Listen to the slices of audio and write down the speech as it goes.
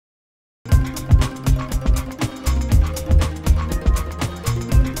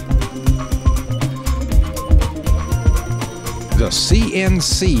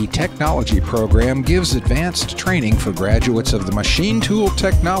CNC Technology program gives advanced training for graduates of the Machine Tool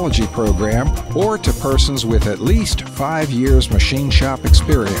Technology program or to persons with at least 5 years machine shop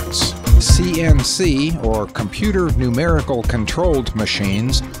experience. CNC, or Computer Numerical Controlled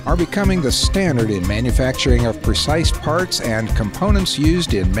Machines, are becoming the standard in manufacturing of precise parts and components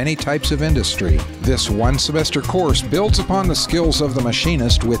used in many types of industry. This one-semester course builds upon the skills of the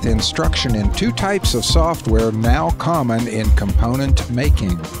machinist with instruction in 2 types of software now common in component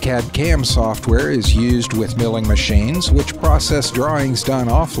making. CAD/CAM software is used with milling machines, which process drawings done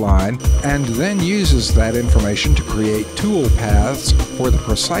offline and then uses that information to create tool paths for the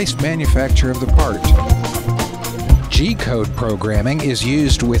precise manufacture of the part. G-code programming is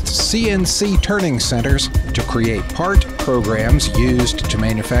used with CNC turning centers to create part programs used to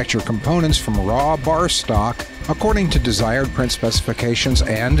manufacture components from raw bar stock according to desired print specifications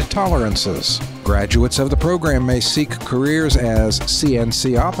and tolerances. Graduates of the program may seek careers as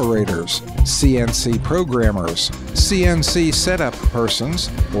CNC operators, CNC programmers, CNC setup persons,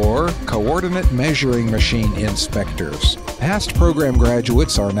 or coordinate measuring machine inspectors. Past program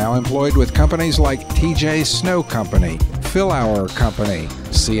graduates are now employed with companies like TJ Snow Company, Fill-Hour Company,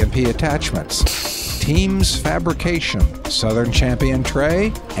 C&P Attachments, Teams Fabrication, Southern Champion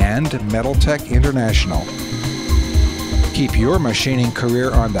Tray, and Metal Tech International. Keep your machining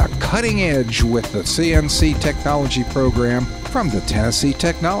career on the cutting edge with the CNC Technology program from the Tennessee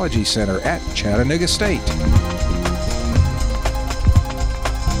Technology Center at Chattanooga State.